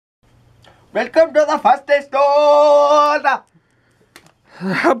Welcome to the first day store.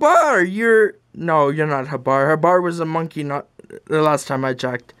 Habar, you're not Habar. Habar was a monkey not the last time I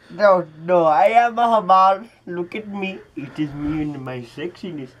checked. No, I am a Habar. Look at me. It is me in my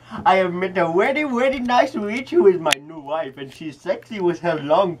sexiness. I have met a very, very nice witch who is my new wife, and she's sexy with her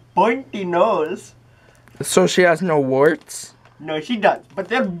long, pointy nose. So she has no warts? No, she does, but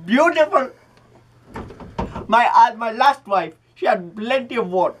they're beautiful. My last wife, she had plenty of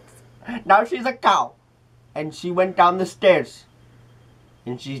warts. Now she's a cow, and she went down the stairs,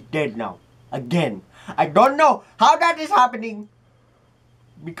 and she's dead now. Again. I don't know how that is happening.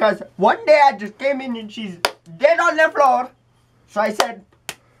 Because one day I just came in and she's dead on the floor. So I said,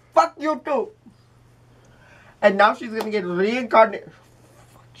 fuck you too. And now she's gonna get reincarnated.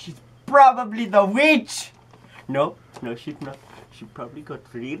 She's probably the witch. No, she's not. She probably got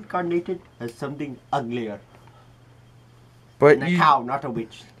reincarnated as something uglier. But than a cow, not a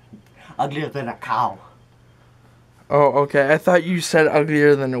witch. Uglier than a cow. Oh, okay. I thought you said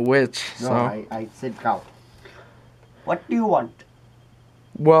uglier than a witch. No, so. I said cow. What do you want?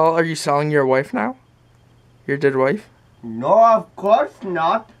 Well, are you selling your wife now? Your dead wife? No, of course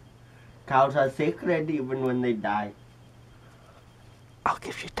not. Cows are sacred even when they die. I'll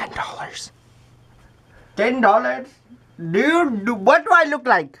give you $10. $10? What do I look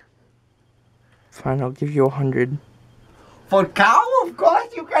like? Fine, I'll give you 100. For cow? Of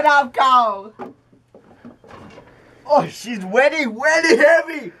course you can have cow. Oh, she's very, very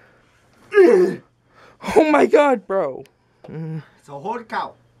heavy. Oh my god, bro. It's a whole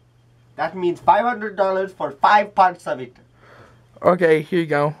cow. That means $500 for 5 parts of it. Okay, here you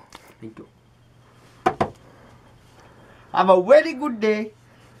go. Thank you. Have a very good day.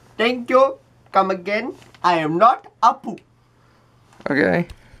 Thank you. Come again. I am not Apu. Okay.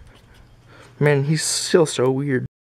 Man, he's still so weird.